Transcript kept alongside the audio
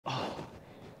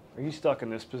Are you stuck in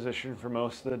this position for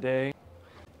most of the day?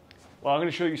 Well, I'm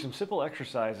going to show you some simple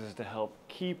exercises to help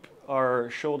keep our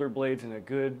shoulder blades in a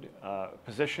good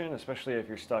position, especially if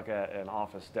you're stuck at an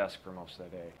office desk for most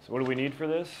of the day. So what do we need for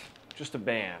this? Just a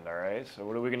band, all right? So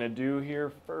what are we going to do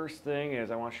here? First thing is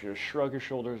I want you to shrug your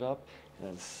shoulders up and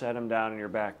then set them down in your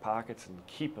back pockets and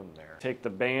keep them there. Take the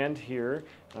band here,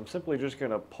 and I'm simply just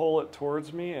going to pull it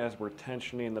towards me as we're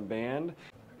tensioning the band.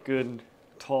 Good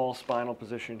tall spinal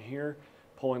position here.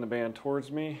 Pulling the band towards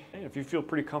me. And if you feel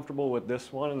pretty comfortable with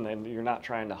this one and then you're not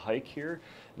trying to hike here,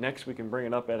 next we can bring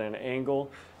it up at an angle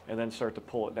and then start to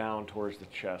pull it down towards the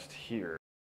chest here.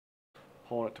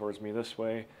 Pulling it towards me this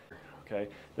way. Okay,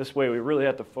 this way we really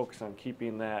have to focus on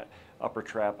keeping that upper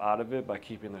trap out of it by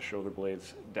keeping the shoulder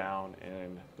blades down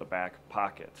in the back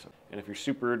pockets. And if you're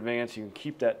super advanced, you can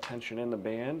keep that tension in the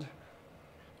band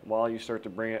while you start to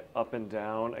bring it up and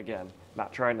down. Again,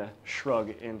 not trying to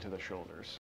shrug into the shoulders.